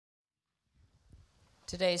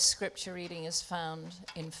Today's scripture reading is found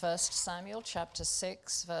in 1 Samuel chapter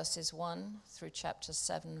 6, verses 1 through chapter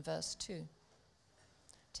 7, verse 2.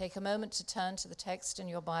 Take a moment to turn to the text in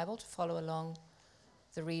your Bible to follow along.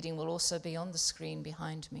 The reading will also be on the screen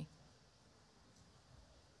behind me.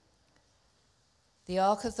 The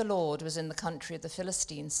ark of the Lord was in the country of the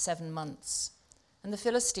Philistines 7 months, and the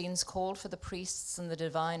Philistines called for the priests and the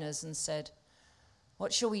diviners and said,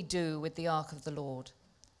 "What shall we do with the ark of the Lord?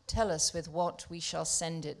 Tell us with what we shall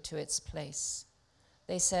send it to its place."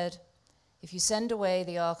 They said, "If you send away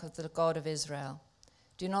the ark of the God of Israel,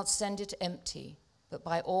 do not send it empty, but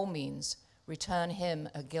by all means return him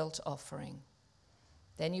a guilt offering.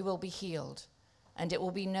 Then you will be healed, and it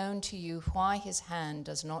will be known to you why his hand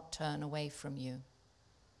does not turn away from you."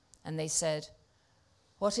 And they said,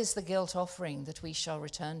 "What is the guilt offering that we shall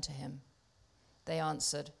return to him?" They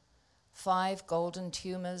answered, 5 golden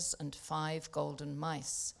tumors and 5 golden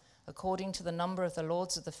mice, according to the number of the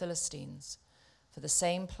lords of the Philistines, for the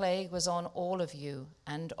same plague was on all of you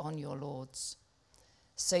and on your lords.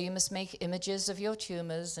 So you must make images of your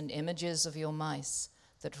tumors and images of your mice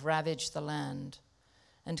that ravage the land,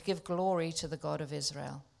 and give glory to the God of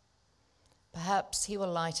Israel. Perhaps he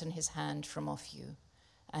will lighten his hand from off you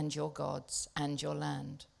and your gods and your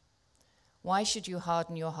land. Why should you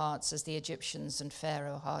harden your hearts as the Egyptians and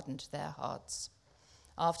Pharaoh hardened their hearts?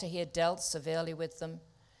 After he had dealt severely with them,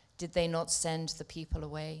 did they not send the people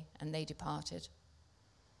away, and they departed?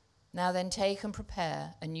 Now then, take and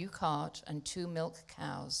prepare a new cart and 2 milk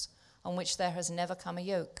cows, on which there has never come a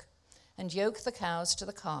yoke, and yoke the cows to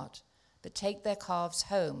the cart, but take their calves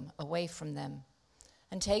home away from them.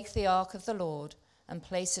 And take the ark of the Lord, and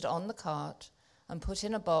place it on the cart, and put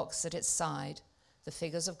in a box at its side the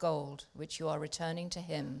figures of gold, which you are returning to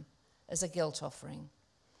him as a guilt offering.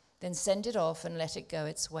 Then send it off and let it go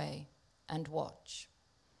its way, and watch.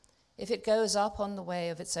 If it goes up on the way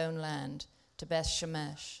of its own land to Beth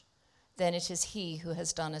Shemesh, then it is he who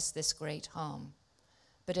has done us this great harm.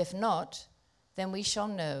 But if not, then we shall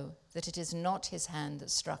know that it is not his hand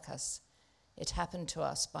that struck us. It happened to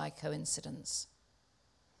us by coincidence."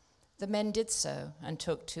 The men did so, and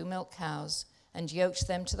took 2 milk cows, and yoked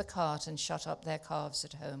them to the cart, and shut up their calves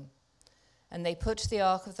at home. And they put the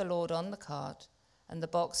ark of the Lord on the cart, and the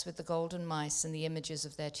box with the golden mice and the images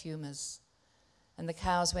of their tumors. And the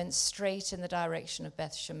cows went straight in the direction of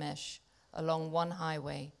Beth Shemesh, along one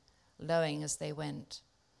highway, lowing as they went.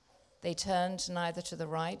 They turned neither to the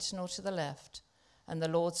right nor to the left, and the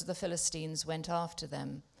lords of the Philistines went after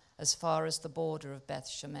them as far as the border of Beth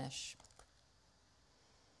Shemesh.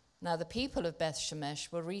 Now the people of Beth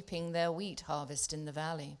Shemesh were reaping their wheat harvest in the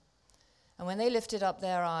valley. And when they lifted up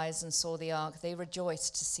their eyes and saw the ark, they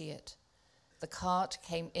rejoiced to see it. The cart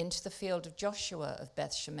came into the field of Joshua of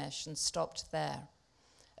Beth Shemesh and stopped there.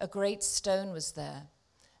 A great stone was there,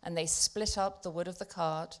 and they split up the wood of the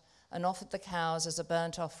cart and offered the cows as a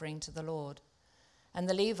burnt offering to the Lord. And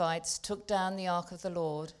the Levites took down the ark of the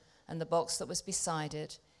Lord and the box that was beside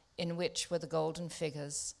it, in which were the golden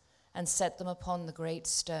figures, and set them upon the great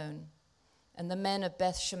stone. And the men of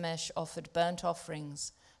Beth Shemesh offered burnt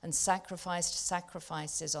offerings and sacrificed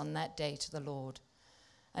sacrifices on that day to the Lord.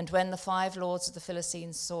 And when the 5 lords of the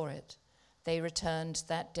Philistines saw it, they returned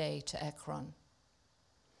that day to Ekron.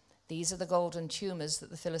 These are the golden tumors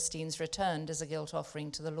that the Philistines returned as a guilt offering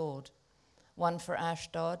to the Lord: 1 for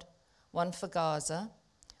Ashdod, 1 for Gaza,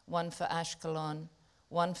 1 for Ashkelon,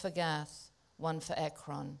 1 for Gath, 1 for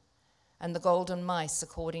Ekron. And the golden mice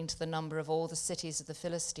according to the number of all the cities of the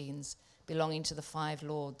Philistines belonging to the 5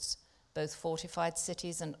 lords, both fortified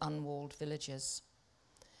cities and unwalled villages.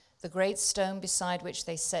 The great stone beside which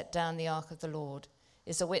they set down the ark of the Lord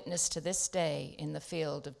is a witness to this day in the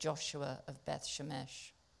field of Joshua of Beth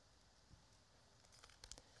Shemesh.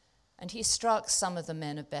 And he struck some of the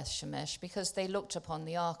men of Beth Shemesh because they looked upon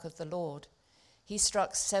the ark of the Lord. He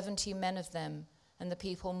struck 70 men of them, and the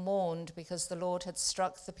people mourned because the Lord had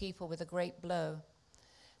struck the people with a great blow.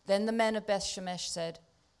 Then the men of Beth Shemesh said,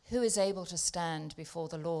 "Who is able to stand before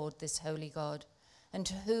the Lord, this holy God? And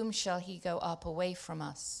to whom shall he go up away from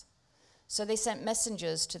us?" So they sent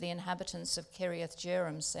messengers to the inhabitants of Kiriath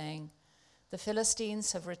Jearim, saying, "The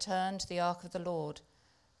Philistines have returned the ark of the Lord.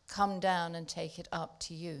 Come down and take it up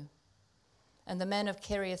to you." And the men of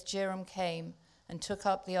Kiriath Jearim came and took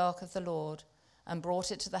up the ark of the Lord and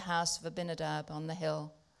brought it to the house of Abinadab on the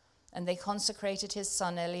hill. And they consecrated his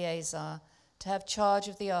son Eleazar to have charge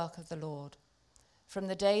of the ark of the Lord. From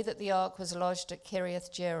the day that the ark was lodged at Kiriath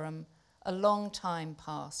Jearim, a long time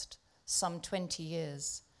passed, some 20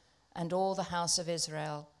 years, and all the house of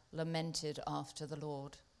Israel lamented after the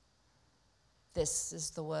Lord. This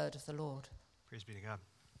is the word of the Lord. Praise be to God.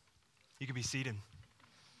 You can be seated.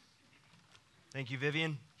 Thank you,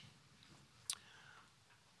 Vivian.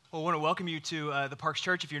 Well, I want to welcome you to the Parks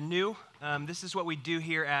Church. If you're new, this is what we do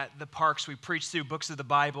here at the Parks. We preach through books of the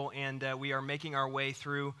Bible, and we are making our way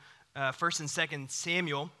through 1st and 2nd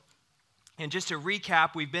Samuel. And just to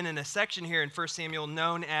recap, we've been in a section here in 1 Samuel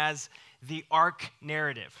known as the Ark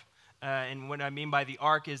narrative. And what I mean by the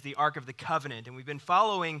Ark is the Ark of the Covenant. And we've been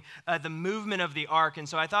following the movement of the Ark. And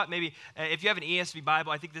so I thought maybe if you have an ESV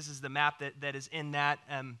Bible, I think this is the map that is in that.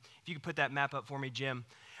 If you could put that map up for me, Jim.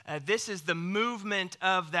 This is the movement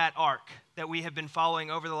of that Ark that we have been following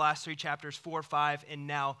over the last 3 chapters, 4, 5, and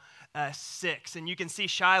now 6. And you can see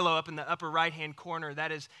Shiloh up in the upper right-hand corner.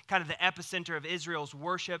 That is kind of the epicenter of Israel's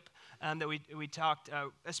worship that we talked,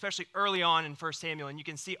 especially early on in 1 Samuel. And you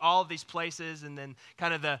can see all of these places and then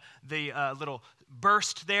kind of the little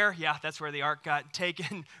burst there. Yeah, that's where the ark got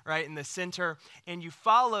taken, right in the center. And you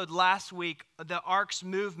followed last week the ark's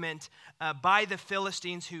movement by the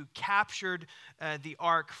Philistines who captured the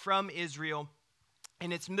ark from Israel,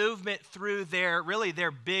 and its movement through their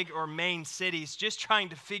big or main cities, just trying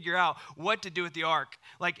to figure out what to do with the ark.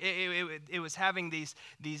 Like it was having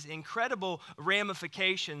these incredible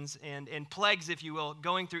ramifications and plagues, if you will,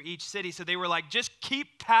 going through each city. So they were like, just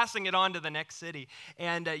keep passing it on to the next city.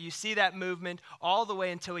 And you see that movement all the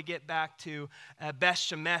way until we get back to Beth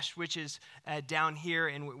Shemesh, which is down here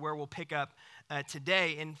and where we'll pick up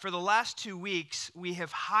today. And for the last 2 weeks, we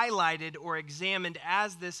have highlighted or examined,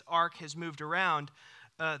 as this ark has moved around,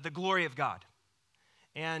 the glory of God.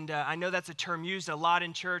 And I know that's a term used a lot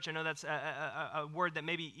in church. I know that's a word that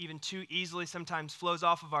maybe even too easily sometimes flows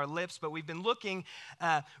off of our lips, but we've been looking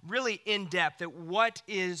really in depth at what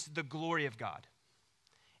is the glory of God.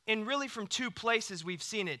 And really from 2 places we've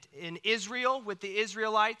seen it. In Israel with the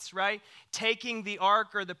Israelites, right? Taking the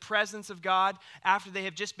ark or the presence of God after they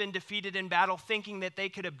have just been defeated in battle, thinking that they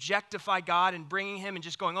could objectify God and bringing him and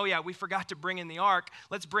just going, oh yeah, we forgot to bring in the ark.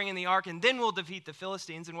 Let's bring in the ark and then we'll defeat the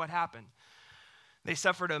Philistines. And what happened? They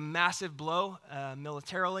suffered a massive blow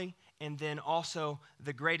militarily, and then also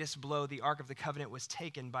the greatest blow, the Ark of the Covenant, was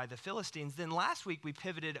taken by the Philistines. Then last week we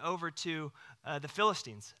pivoted over to the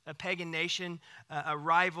Philistines, a pagan nation, a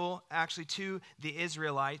rival actually to the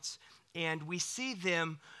Israelites, and we see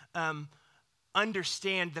them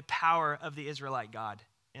understand the power of the Israelite God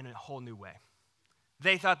in a whole new way.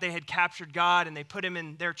 They thought they had captured God, and they put him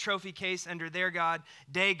in their trophy case under their god,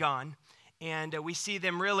 Dagon. And we see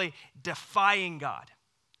them really defying God.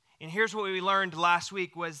 And here's what we learned last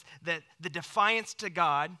week was that the defiance to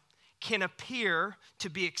God can appear to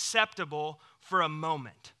be acceptable for a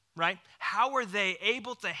moment, right? How were they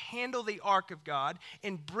able to handle the ark of God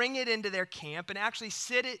and bring it into their camp and actually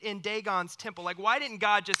sit it in Dagon's temple? Like, why didn't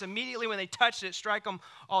God just immediately when they touched it strike them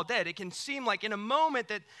all dead? It can seem like in a moment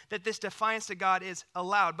that this defiance to God is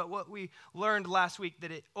allowed, but what we learned last week,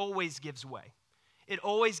 that it always gives way. It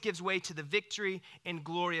always gives way to the victory and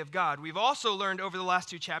glory of God. We've also learned over the last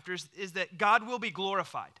 2 chapters is that God will be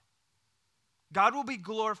glorified. God will be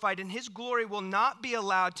glorified, and his glory will not be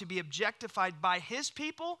allowed to be objectified by his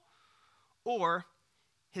people or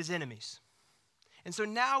his enemies. And so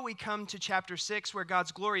now we come to chapter 6, where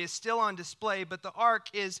God's glory is still on display, but the ark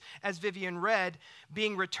is, as Vivian read,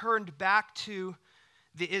 being returned back to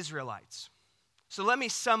the Israelites. So let me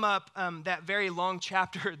sum up that very long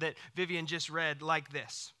chapter that Vivian just read like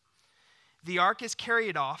this. The ark is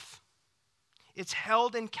carried off. It's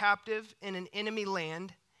held in captive in an enemy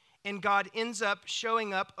land, and God ends up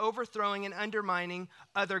showing up, overthrowing and undermining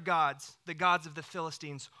other gods, the gods of the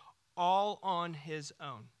Philistines, all on his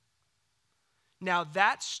own. Now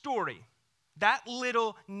that story, that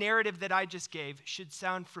little narrative that I just gave should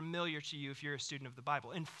sound familiar to you if you're a student of the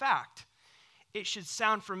Bible. In fact, it should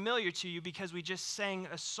sound familiar to you because we just sang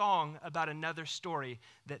a song about another story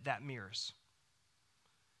that mirrors.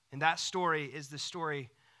 And that story is the story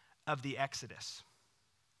of the Exodus.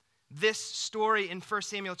 This story in 1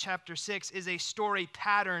 Samuel chapter 6 is a story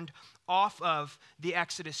patterned off of the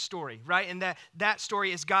Exodus story, right? And that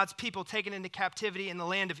story is God's people taken into captivity in the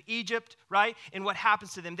land of Egypt, right? And what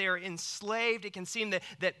happens to them? They are enslaved. It can seem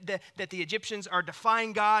that the Egyptians are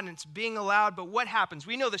defying God and it's being allowed, but what happens?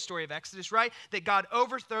 We know the story of Exodus, right? That God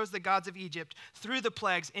overthrows the gods of Egypt through the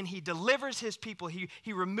plagues, and he delivers his people.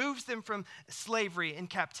 He removes them from slavery and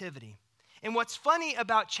captivity. And what's funny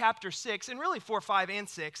about chapter 6, and really 4, 5, and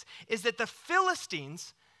 6, is that the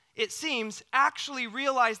Philistines, it seems, actually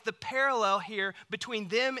realize the parallel here between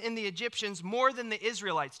them and the Egyptians more than the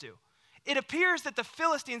Israelites do. It appears that the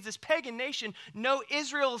Philistines, this pagan nation, know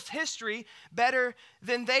Israel's history better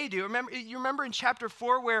than they do. You remember in chapter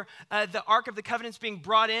 4 where the Ark of the Covenant's being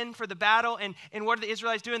brought in for the battle, and what are the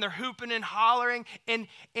Israelites doing? They're hooping and hollering, and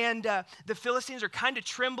the Philistines are kind of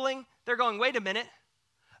trembling. They're going, wait a minute.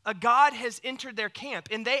 A god has entered their camp,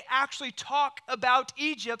 and they actually talk about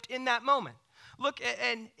Egypt in that moment. Look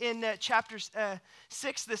in chapter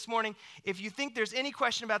 6 this morning. If you think there's any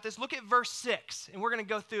question about this, look at verse 6, and we're going to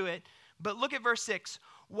go through it. But look at verse 6.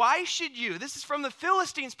 Why should you, this is from the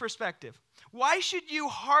Philistines' perspective, why should you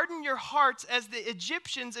harden your hearts as the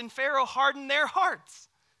Egyptians and Pharaoh hardened their hearts?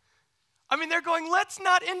 I mean, they're going, let's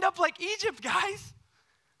not end up like Egypt, guys.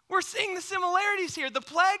 We're seeing the similarities here. The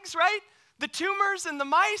plagues, right? The tumors and the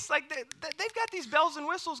mice, like they've got these bells and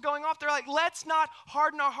whistles going off. They're like, let's not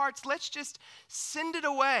harden our hearts. Let's just send it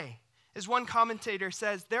away. As one commentator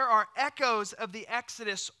says, there are echoes of the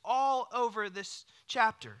Exodus all over this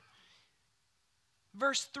chapter.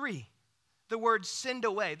 Verse 3, the word send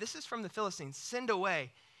away, this is from the Philistines, send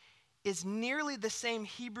away, is nearly the same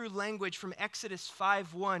Hebrew language from Exodus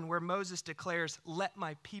 5:1 where Moses declares, let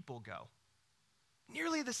my people go.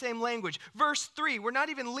 Nearly the same language. Verse 3, we're not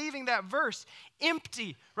even leaving that verse.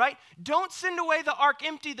 Empty, right? Don't send away the ark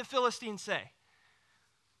empty, the Philistines say.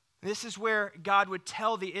 This is where God would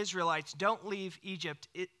tell the Israelites, don't leave Egypt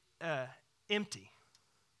empty.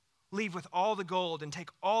 Leave with all the gold and take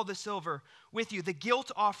all the silver with you. The guilt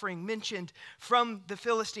offering mentioned from the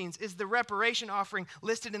Philistines is the reparation offering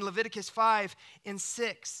listed in Leviticus 5 and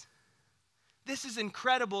 6. This is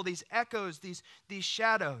incredible, these echoes, these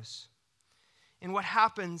shadows. And what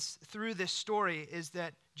happens through this story is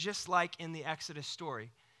that just like in the Exodus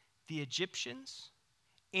story, the Egyptians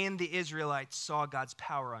and the Israelites saw God's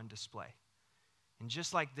power on display. And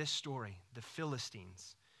just like this story, the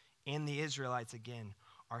Philistines and the Israelites again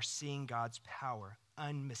are seeing God's power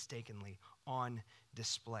unmistakably on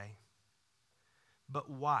display. But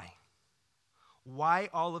why? Why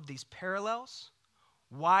all of these parallels?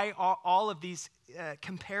 Why all of these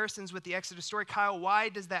comparisons with the Exodus story? Kyle, why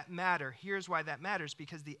does that matter? Here's why that matters.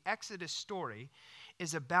 Because the Exodus story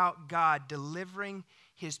is about God delivering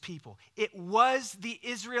his people. It was the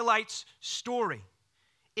Israelites' story.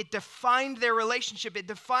 It defined their relationship. It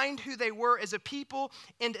defined who they were as a people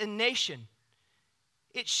and a nation.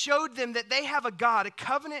 It showed them that they have a God, a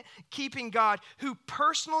covenant-keeping God, who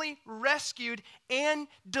personally rescued and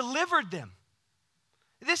delivered them.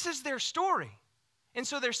 This is their story. And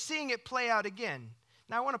so they're seeing it play out again.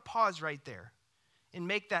 Now I want to pause right there and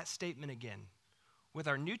make that statement again with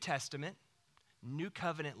our New Testament, New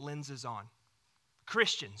Covenant lenses on.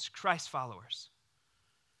 Christians, Christ followers,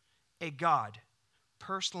 a God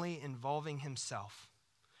personally involving himself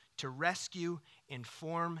to rescue and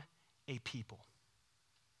form a people.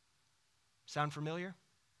 Sound familiar?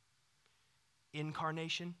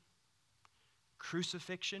 Incarnation,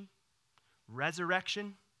 crucifixion,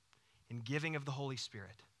 resurrection, and giving of the Holy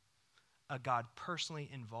Spirit. A God personally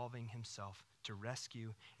involving himself to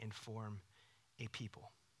rescue and form a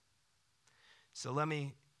people. So let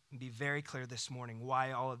me be very clear this morning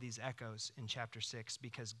why all of these echoes in chapter 6,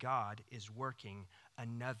 because God is working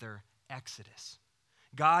another Exodus.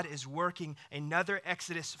 God is working another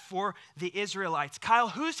Exodus for the Israelites. Kyle,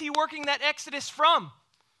 who's he working that Exodus from?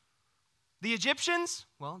 The Egyptians?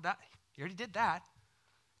 Well, he already did that.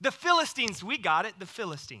 The Philistines, we got it, the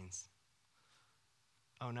Philistines.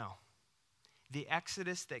 Oh no. The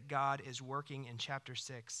Exodus that God is working in chapter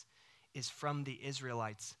 6 is from the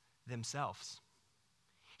Israelites themselves.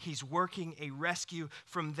 He's working a rescue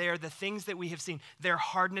from the things that we have seen, their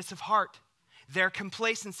hardness of heart, their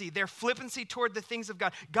complacency, their flippancy toward the things of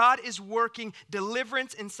God. God is working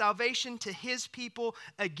deliverance and salvation to his people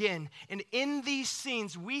again. And in these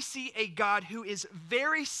scenes, we see a God who is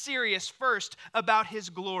very serious first about his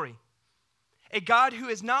glory. A God who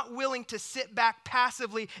is not willing to sit back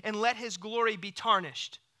passively and let his glory be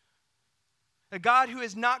tarnished. A God who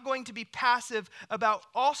is not going to be passive about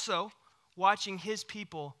also watching his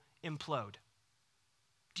people implode.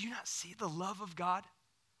 Do you not see the love of God?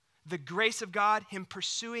 The grace of God, him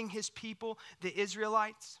pursuing his people, the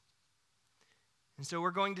Israelites? And so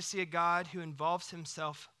we're going to see a God who involves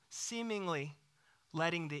himself seemingly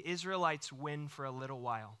letting the Israelites win for a little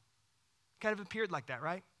while. Kind of appeared like that,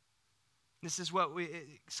 right? This is what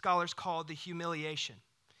scholars call the humiliation.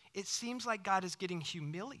 It seems like God is getting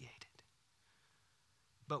humiliated.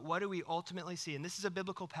 But what do we ultimately see? And this is a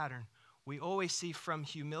biblical pattern. We always see from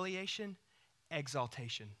humiliation,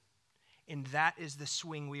 exaltation. And that is the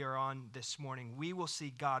swing we are on this morning. We will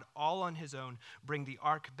see God all on his own bring the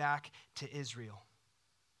ark back to Israel.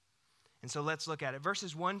 And so let's look at it.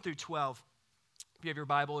 Verses 1 through 12. if you have your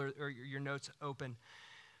Bible or your notes open,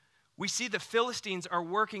 we see the Philistines are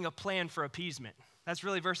working a plan for appeasement. That's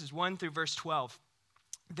really verses 1 through verse 12.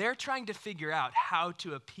 They're trying to figure out how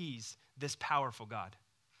to appease this powerful God,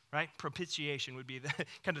 right? Propitiation would be the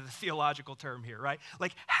kind of the theological term here, right?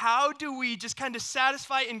 Like, how do we just kind of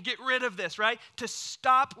satisfy and get rid of this, right? To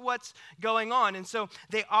stop what's going on. And so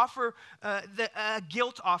they offer a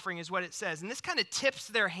guilt offering is what it says. And this kind of tips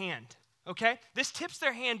their hand, okay? This tips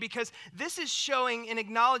their hand because this is showing and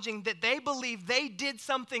acknowledging that they believe they did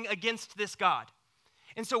something against this God.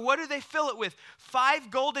 And so what do they fill it with?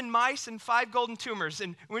 5 golden mice and 5 golden tumors.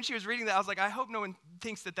 And when she was reading that, I was like, I hope no one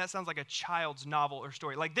thinks that sounds like a child's novel or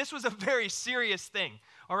story. Like, this was a very serious thing,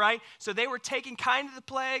 all right? So they were taking kind of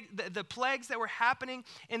the plagues that were happening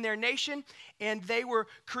in their nation, and they were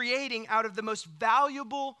creating out of the most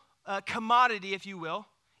valuable commodity, if you will,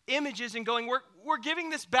 images and going, we're giving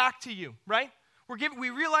this back to you, right? We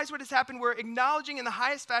realize what has happened. We're acknowledging in the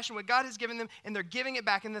highest fashion what God has given them, and they're giving it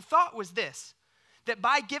back. And the thought was this, that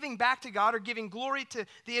by giving back to God or giving glory to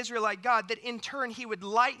the Israelite God, that in turn he would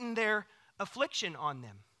lighten their affliction on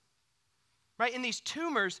them. Right? In these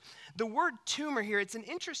tumors, the word tumor here, it's an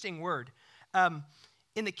interesting word.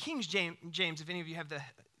 In the King James, if any of you have the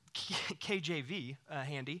KJV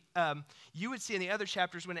handy, you would see in the other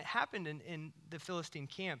chapters when it happened in the Philistine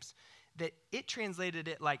camps that it translated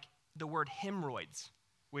it like the word hemorrhoids,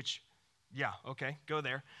 which, yeah, okay, go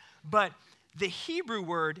there. But the Hebrew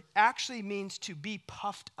word actually means to be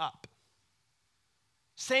puffed up.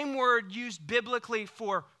 Same word used biblically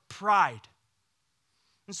for pride.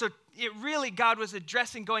 And so it really, God was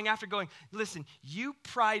addressing, going, listen, you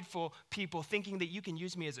prideful people thinking that you can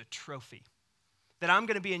use me as a trophy, that I'm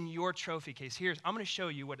going to be in your trophy case. I'm going to show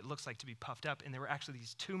you what it looks like to be puffed up. And there were actually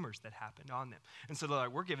these tumors that happened on them. And so they're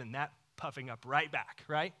like, we're giving that puffing up right back,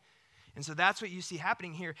 right? And so that's what you see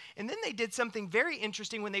happening here. And then they did something very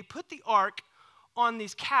interesting when they put the ark on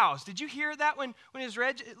these cows. Did you hear that when it was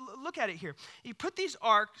read? Look at it here. He put these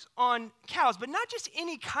arks on cows, but not just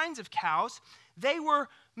any kinds of cows. They were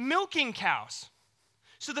milking cows.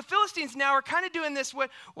 So the Philistines now are kind of doing this,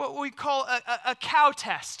 what we call a cow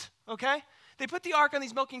test, okay? They put the ark on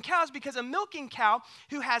these milking cows because a milking cow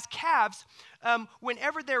who has calves,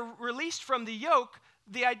 whenever they're released from the yoke,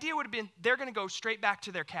 the idea would have been they're going to go straight back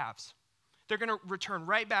to their calves. They're going to return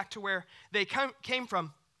right back to where they came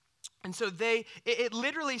from. And so it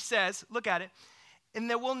literally says, look at it, and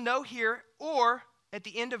then we'll know here, or at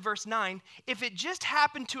the end of verse 9, if it just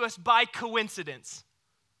happened to us by coincidence.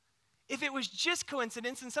 If it was just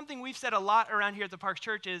coincidence, and something we've said a lot around here at the Parks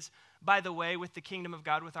Church is, by the way, with the kingdom of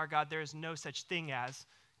God, with our God, there is no such thing as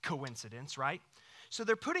coincidence, right? So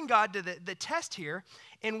they're putting God to the test here,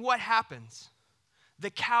 and what happens? The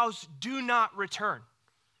cows do not return.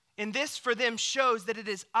 And this for them shows that it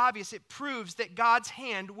is obvious. It proves that God's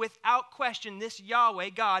hand, without question, this Yahweh,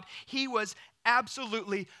 God, he was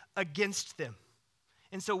absolutely against them.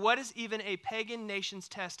 And so what does even a pagan nation's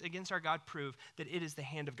test against our God prove? That it is the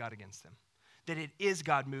hand of God against them. That it is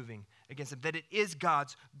God moving against them. That it is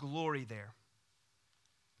God's glory there.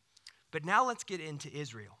 But now let's get into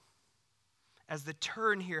Israel. As the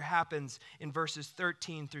turn here happens in verses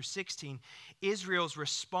 13 through 16, Israel's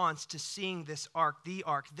response to seeing this ark,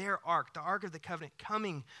 their ark, the Ark of the Covenant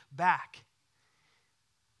coming back,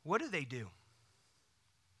 what do they do?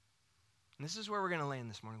 And this is where we're going to land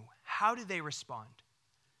this morning. How do they respond?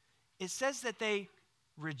 It says that they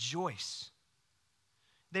rejoice.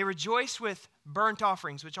 They rejoice with burnt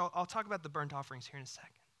offerings, which I'll talk about the burnt offerings here in a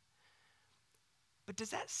second. But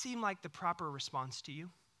does that seem like the proper response to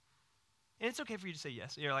you? And it's okay for you to say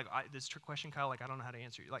yes. You're like, this is a trick question, Kyle. Like, I don't know how to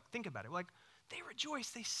answer you. Like, think about it. Like, they rejoice.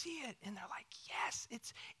 They see it. And they're like, yes,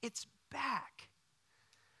 it's back.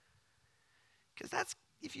 Because that's,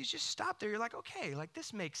 if you just stop there, you're like, okay, like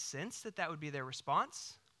this makes sense that would be their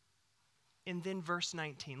response. And then verse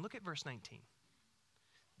 19. Look at verse 19.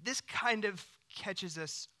 This kind of catches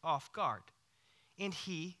us off guard. And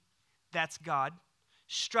he, that's God,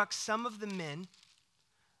 struck some of the men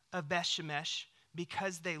of Beth-Shemesh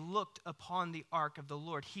because they looked upon the ark of the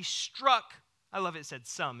Lord. He struck, I love it said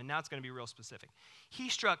some, and now it's going to be real specific. He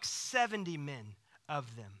struck 70 men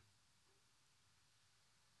of them.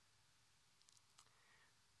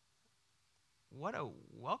 What a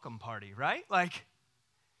welcome party, right? Like,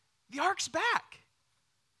 the ark's back.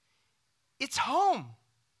 It's home.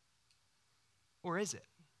 Or is it?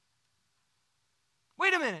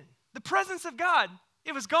 Wait a minute. The presence of God,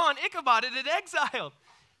 it was gone. Ichabod, it had exiled.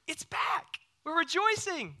 It's back. We're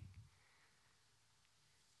rejoicing.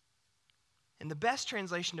 And the best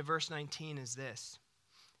translation to verse 19 is this,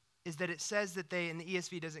 is that it says that they, and the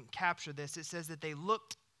ESV doesn't capture this, it says that they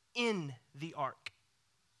looked in the ark.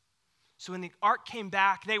 So when the ark came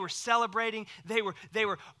back, they were celebrating, they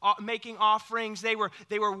were making offerings, they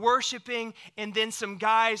were worshiping, and then some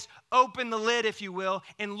guys opened the lid, if you will,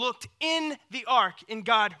 and looked in the ark, and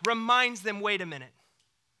God reminds them, wait a minute.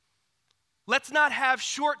 Let's not have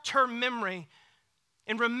short-term memory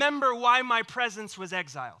and remember why my presence was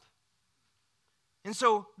exiled. And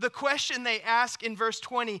so the question they ask in verse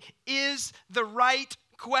 20 is the right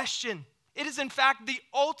question. It is in fact the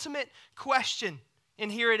ultimate question,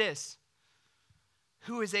 and here it is.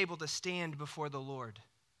 Who is able to stand before the Lord,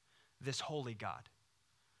 this holy God?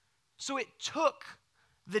 So it took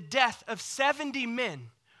the death of 70 men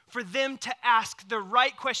for them to ask the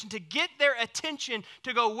right question, to get their attention,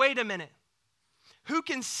 to go, wait a minute. Who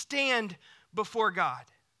can stand before God?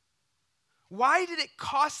 Why did it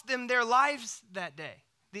cost them their lives that day?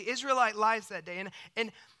 The Israelite lives that day.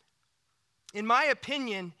 And in my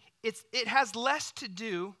opinion, it has less to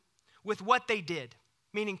do with what they did,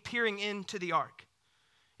 meaning peering into the ark.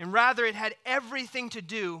 And rather, it had everything to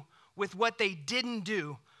do with what they didn't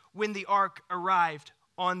do when the ark arrived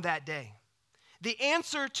on that day. The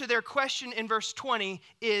answer to their question in verse 20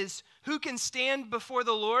 is, who can stand before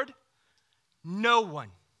the Lord? No one.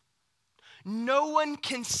 No one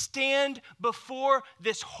can stand before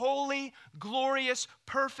this holy, glorious,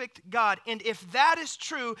 perfect God. And if that is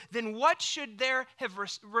true, then what should their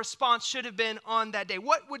response should have been on that day?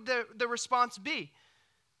 What would the response be?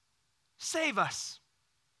 Save us.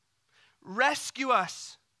 Rescue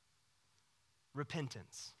us.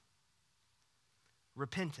 Repentance.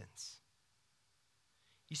 Repentance.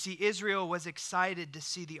 You see, Israel was excited to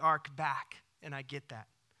see the ark back, and I get that.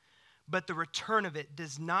 But the return of it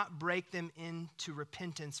does not break them into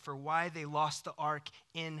repentance for why they lost the ark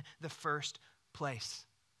in the first place.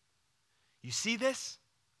 You see this?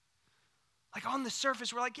 Like on the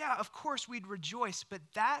surface, we're like, yeah, of course we'd rejoice, but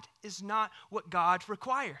that is not what God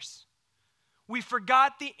requires. We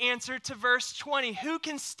forgot the answer to verse 20. Who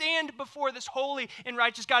can stand before this holy and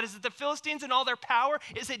righteous God? Is it the Philistines and all their power?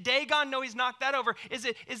 Is it Dagon? No, he's knocked that over. Is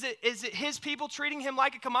it his people treating him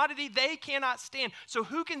like a commodity? They cannot stand. So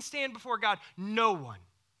who can stand before God? No one.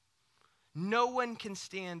 No one can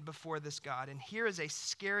stand before this God. And here is a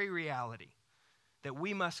scary reality that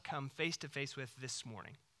we must come face to face with this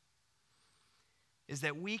morning. Is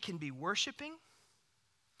that we can be worshiping,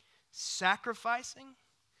 sacrificing,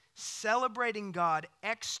 celebrating God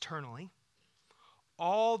externally,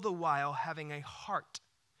 all the while having a heart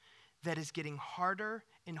that is getting harder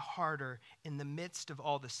and harder in the midst of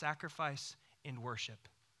all the sacrifice and worship.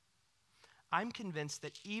 I'm convinced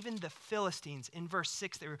that even the Philistines in verse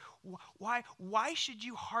 6, they were, why should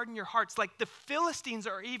you harden your hearts? Like the Philistines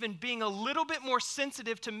are even being a little bit more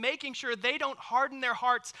sensitive to making sure they don't harden their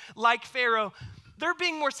hearts like Pharaoh. They're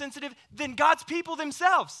being more sensitive than God's people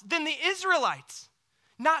themselves, than the Israelites.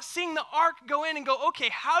 Not seeing the ark go in and go, okay,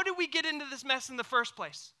 how did we get into this mess in the first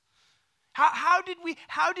place? How did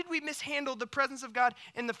we mishandle the presence of God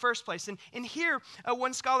in the first place? And here,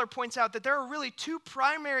 one scholar points out that there are really two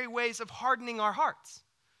primary ways of hardening our hearts.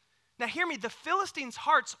 Now hear me, the Philistines'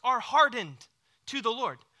 hearts are hardened to the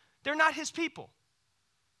Lord. They're not his people.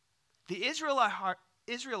 The Israelite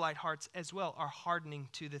hearts as well are hardening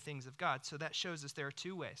to the things of God. So that shows us there are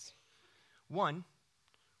two ways. One,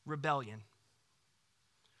 rebellion.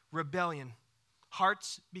 Rebellion.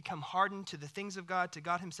 Hearts become hardened to the things of God, to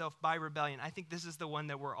God himself by rebellion. I think this is the one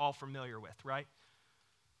that we're all familiar with, right?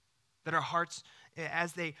 That our hearts,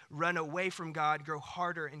 as they run away from God, grow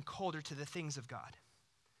harder and colder to the things of God.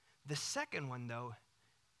 The second one, though,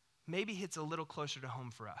 maybe hits a little closer to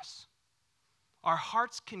home for us. Our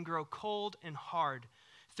hearts can grow cold and hard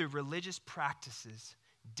through religious practices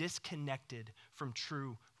disconnected from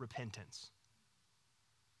true repentance.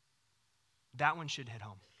 That one should hit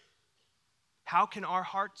home. How can our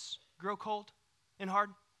hearts grow cold and hard?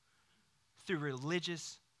 Through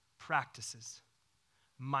religious practices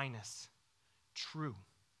minus true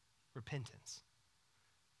repentance.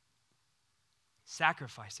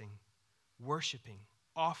 Sacrificing, worshiping,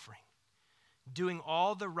 offering, doing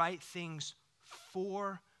all the right things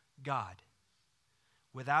for God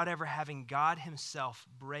without ever having God himself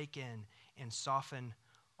break in and soften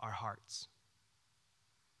our hearts.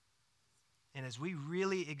 And as we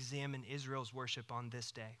really examine Israel's worship on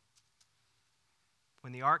this day,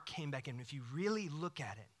 when the ark came back in, if you really look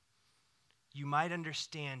at it, you might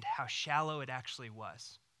understand how shallow it actually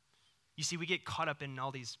was. You see, we get caught up in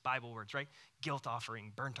all these Bible words, right? Guilt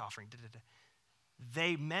offering, burnt offering,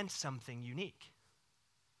 They meant something unique.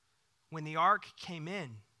 When the ark came in,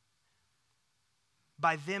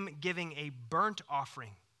 by them giving a burnt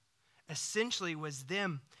offering, essentially was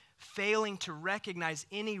them failing to recognize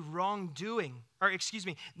any wrongdoing,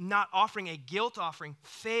 not offering a guilt offering,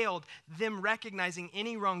 failed them recognizing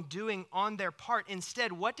any wrongdoing on their part.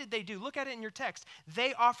 Instead, what did they do? Look at it in your text.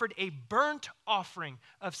 They offered a burnt offering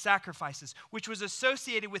of sacrifices, which was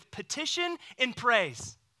associated with petition and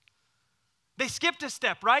praise. They skipped a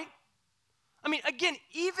step, right? I mean, again,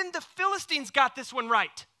 even the Philistines got this one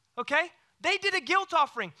right, okay? They did a guilt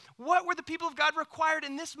offering. What were the people of God required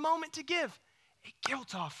in this moment to give? A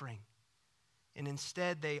guilt offering. And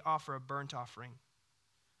instead, they offer a burnt offering.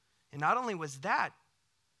 And not only was that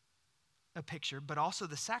a picture, but also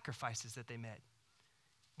the sacrifices that they made.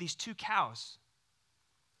 These 2 cows.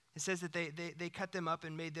 It says that they cut them up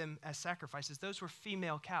and made them as sacrifices. Those were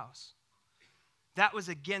female cows. That was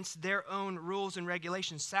against their own rules and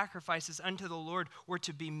regulations. Sacrifices unto the Lord were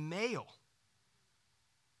to be male.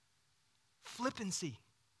 Flippancy.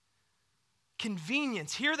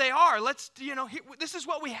 Convenience. Here they are. This is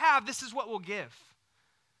what we have. This is what we'll give.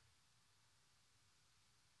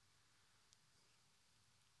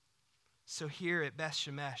 So here at Beth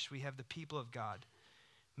Shemesh, we have the people of God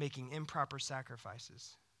making improper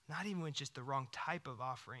sacrifices. Not even with just the wrong type of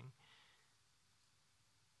offering.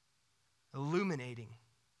 Illuminating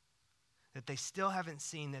that they still haven't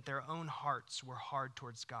seen that their own hearts were hard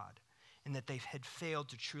towards God and that they had failed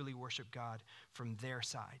to truly worship God from their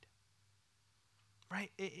side.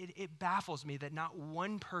 Right? It baffles me that not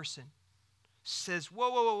one person says,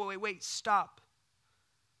 whoa, wait, stop.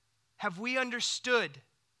 Have we understood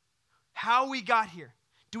how we got here?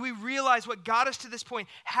 Do we realize what got us to this point?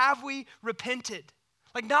 Have we repented?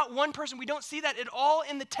 Like not one person. We don't see that at all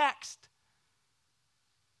in the text.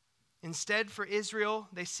 Instead, for Israel,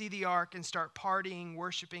 they see the ark and start partying,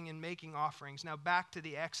 worshiping, and making offerings. Now back to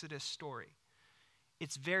the Exodus story.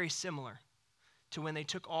 It's very similar to when they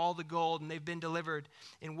took all the gold and they've been delivered.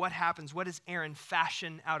 And what happens? What does Aaron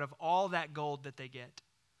fashion out of all that gold that they get?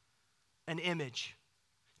 An image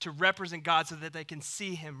to represent God so that they can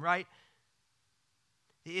see him, right?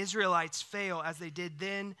 The Israelites fail as they did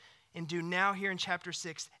then and do now here in chapter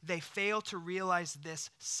 6. They fail to realize this.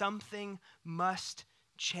 Something must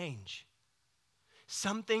change.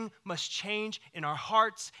 Something must change in our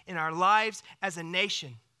hearts, in our lives as a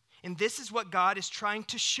nation. And this is what God is trying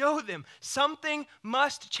to show them. Something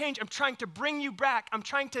must change. I'm trying to bring you back. I'm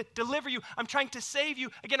trying to deliver you. I'm trying to save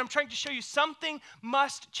you. Again, I'm trying to show you something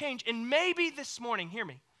must change. And maybe this morning, hear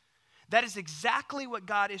me, that is exactly what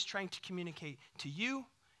God is trying to communicate to you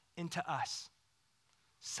and to us.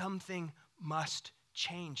 Something must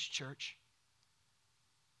change, church.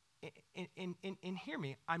 And hear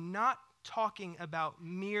me, I'm not talking about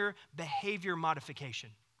mere behavior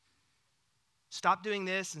modification. Stop doing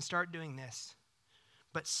this and start doing this.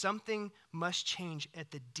 But something must change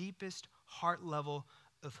at the deepest heart level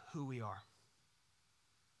of who we are.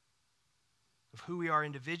 Of who we are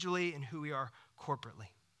individually and who we are corporately.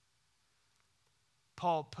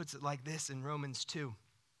 Paul puts it like this in Romans 2.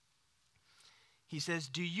 He says,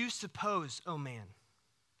 "Do you suppose, O man,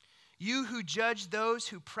 you who judge those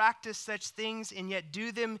who practice such things and yet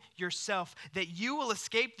do them yourself, that you will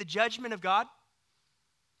escape the judgment of God?"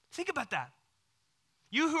 Think about that.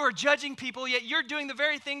 You who are judging people, yet you're doing the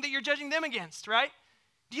very thing that you're judging them against, right?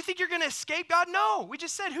 Do you think you're going to escape God? No. We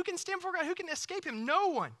just said, who can stand before God? Who can escape him? No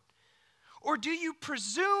one. Or do you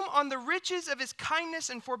presume on the riches of his kindness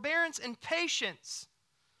and forbearance and patience?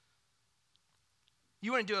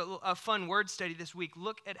 You want to do a fun word study this week.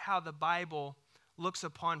 Look at how the Bible looks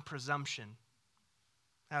upon presumption.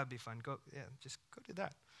 That would be fun. Just go do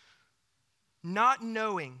that. Not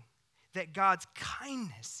knowing that God's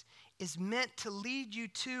kindness is meant to lead you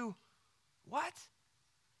to what?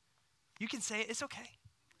 You can say it, it's okay.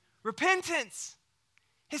 Repentance.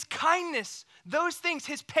 His kindness, those things,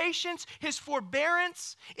 his patience, his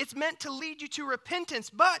forbearance, it's meant to lead you to repentance.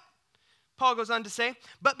 But, Paul goes on to say,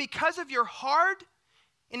 but because of your hard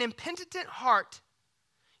and impenitent heart,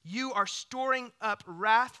 you are storing up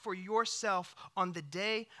wrath for yourself on the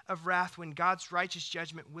day of wrath when God's righteous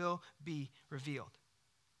judgment will be revealed.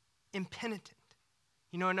 Impenitent.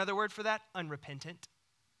 You know another word for that? Unrepentant.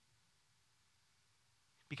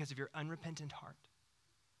 Because of your unrepentant heart.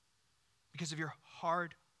 Because of your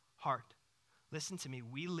hard heart. Listen to me,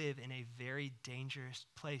 we live in a very dangerous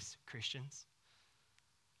place, Christians.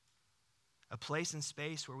 A place and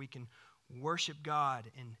space where we can worship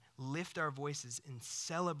God and lift our voices and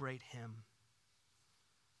celebrate him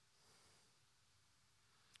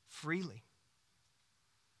freely,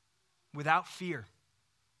 without fear,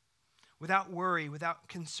 without worry, without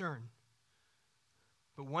concern.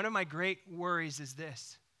 But one of my great worries is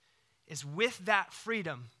this, is with that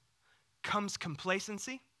freedom comes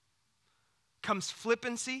complacency, comes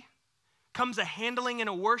flippancy, comes a handling and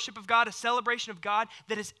a worship of God, a celebration of God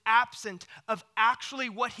that is absent of actually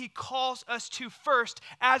what he calls us to first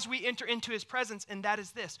as we enter into his presence, and that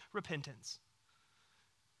is this: repentance.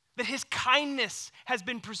 That his kindness has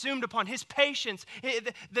been presumed upon, his patience,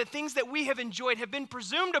 the things that we have enjoyed have been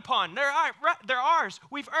presumed upon. They're ours.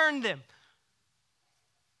 We've earned them.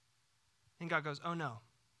 And God goes, oh no,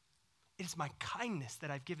 it is my kindness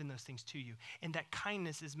that I've given those things to you. And that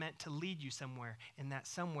kindness is meant to lead you somewhere. And that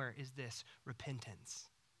somewhere is this: repentance.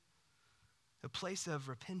 A place of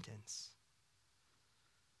repentance.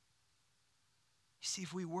 You see,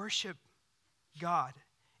 if we worship God,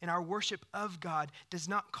 and our worship of God does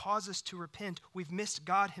not cause us to repent, we've missed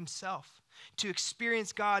God himself. To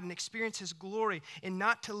experience God and experience his glory and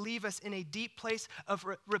not to leave us in a deep place of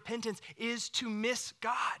repentance is to miss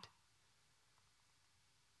God.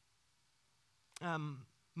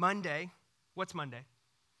 Monday, what's Monday?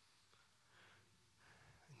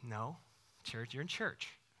 No, church, you're in church,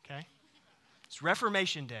 okay? It's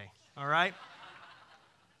Reformation Day, all right?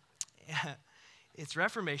 It's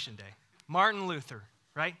Reformation Day. Martin Luther,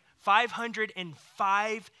 right?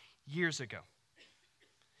 505 years ago,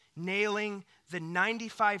 nailing the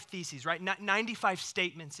 95 theses, right? 95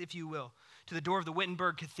 statements, if you will, to the door of the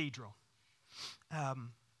Wittenberg Cathedral.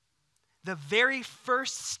 The very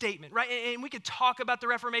first statement, right? And we could talk about the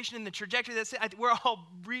Reformation and the trajectory. We're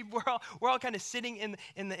all kind of sitting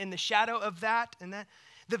in the shadow of that and that.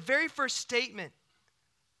 The very first statement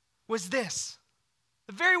was this,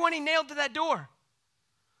 the very one he nailed to that door.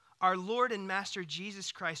 Our Lord and Master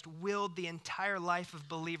Jesus Christ willed the entire life of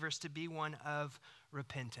believers to be one of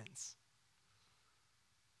repentance.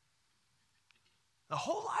 The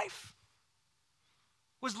whole life?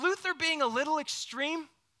 Was Luther being a little extreme?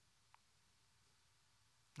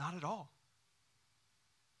 Not at all.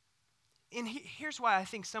 And here's why I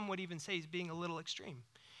think some would even say he's being a little extreme,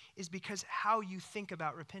 is because how you think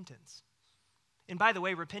about repentance. And by the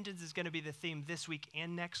way, repentance is going to be the theme this week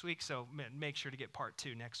and next week, so make sure to get part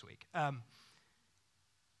 2 next week.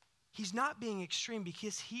 He's not being extreme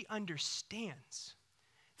because he understands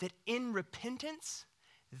that in repentance,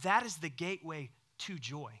 that is the gateway to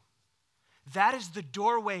joy. That is the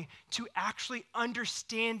doorway to actually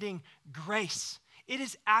understanding grace. It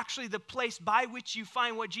is actually the place by which you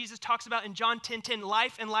find what Jesus talks about in John 10:10,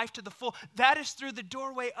 life and life to the full. That is through the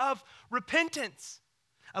doorway of repentance.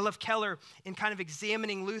 I love Keller in kind of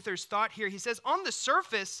examining Luther's thought here. He says, on the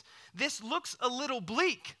surface, this looks a little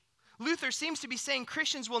bleak. Luther seems to be saying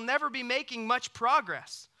Christians will never be making much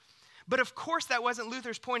progress. But of course, that wasn't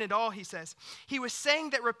Luther's point at all, he says. He was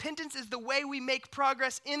saying that repentance is the way we make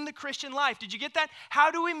progress in the Christian life. Did you get that? How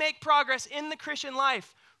do we make progress in the Christian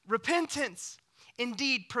life? Repentance.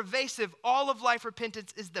 Indeed, pervasive, all-of-life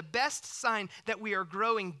repentance is the best sign that we are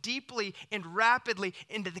growing deeply and rapidly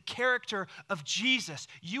into the character of Jesus.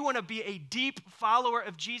 You want to be a deep follower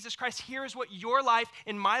of Jesus Christ? Here's what your life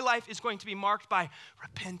and my life is going to be marked by: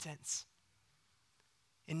 repentance.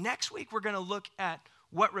 And next week, we're going to look at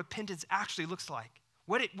what repentance actually looks like,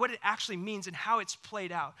 what it actually means and how it's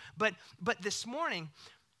played out. But this morning,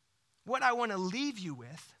 what I want to leave you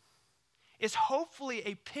with is hopefully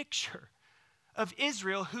a picture of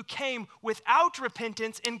Israel who came without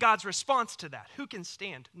repentance and God's response to that. Who can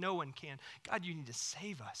stand? No one can. God, you need to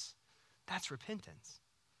save us. That's repentance.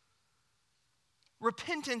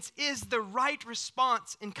 Repentance is the right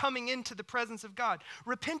response in coming into the presence of God.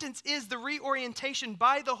 Repentance is the reorientation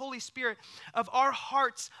by the Holy Spirit of our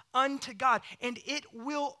hearts unto God, and it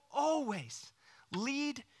will always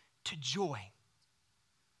lead to joy.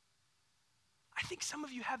 I think some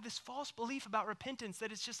of you have this false belief about repentance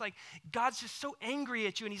that it's just like God's just so angry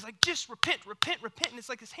at you and he's like, just repent, repent, repent. And it's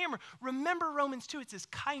like this hammer. Remember Romans 2, it's his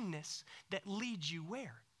kindness that leads you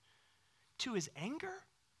where? To his anger?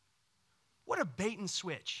 What a bait and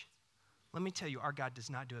switch. Let me tell you, our God does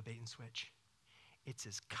not do a bait and switch. It's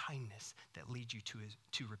his kindness that leads you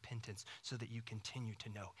to repentance so that you continue to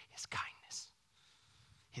know his kindness,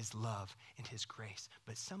 his love, and his grace.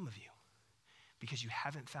 But some of you, because you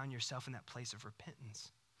haven't found yourself in that place of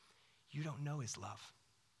repentance, you don't know his love.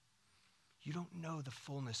 You don't know the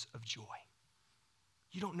fullness of joy.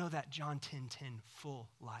 You don't know that John 10:10 full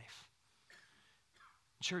life.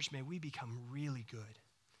 Church, may we become really good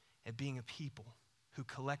at being a people who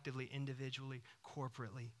collectively, individually,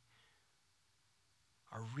 corporately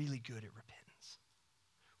are really good at repentance.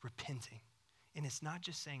 Repenting. And it's not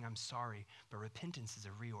just saying I'm sorry, but repentance is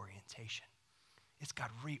a reorientation. It's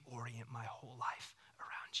God, reorient my whole life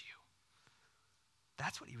around you.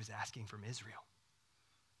 That's what he was asking from Israel.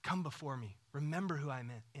 Come before me. Remember who I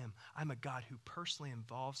am. I'm a God who personally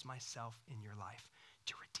involves myself in your life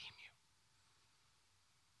to redeem you.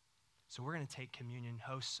 So we're going to take communion.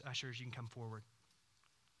 Hosts, ushers, you can come forward.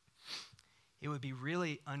 It would be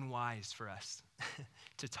really unwise for us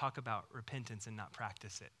to talk about repentance and not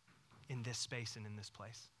practice it in this space and in this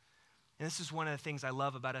place. And this is one of the things I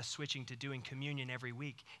love about us switching to doing communion every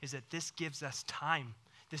week, is that this gives us time.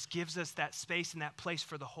 This gives us that space and that place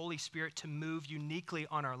for the Holy Spirit to move uniquely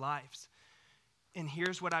on our lives. And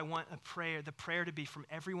here's what I want the prayer to be from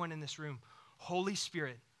everyone in this room. Holy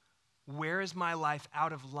Spirit, where is my life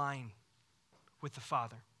out of line with the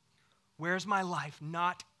Father? Where is my life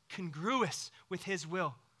not congruous with his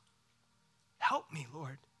will? Help me,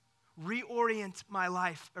 Lord. Reorient my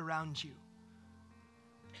life around you.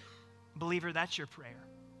 Believer, that's your prayer.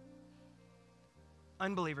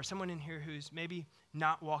 Unbeliever, someone in here who's maybe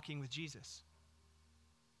not walking with Jesus.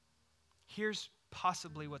 Here's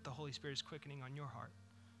possibly what the Holy Spirit is quickening on your heart.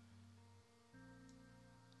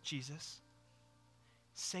 Jesus,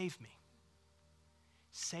 save me.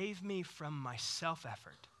 Save me from my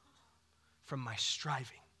self-effort, from my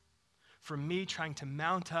striving, from me trying to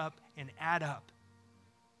mount up and add up.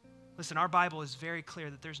 Listen, our Bible is very clear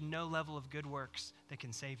that there's no level of good works that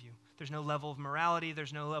can save you. There's no level of morality.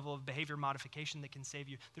 There's no level of behavior modification that can save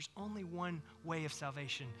you. There's only one way of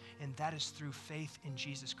salvation, and that is through faith in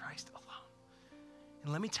Jesus Christ alone.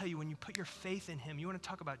 And let me tell you, when you put your faith in him, you want to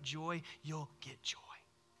talk about joy, you'll get joy.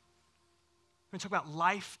 When we talk about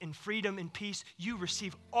life and freedom and peace, you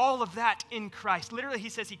receive all of that in Christ. Literally, he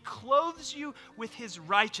says he clothes you with his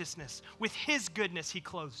righteousness. With his goodness, he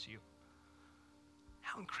clothes you.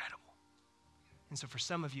 How incredible. And so for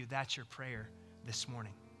some of you, that's your prayer this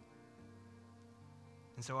morning.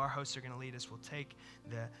 And so our hosts are going to lead us. We'll take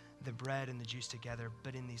the bread and the juice together,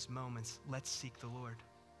 but in these moments, let's seek the Lord.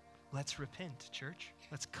 Let's repent, church.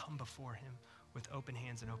 Let's come before him with open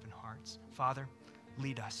hands and open hearts. Father,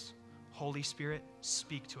 lead us. Holy Spirit,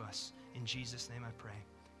 speak to us. In Jesus' name I pray.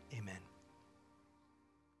 Amen.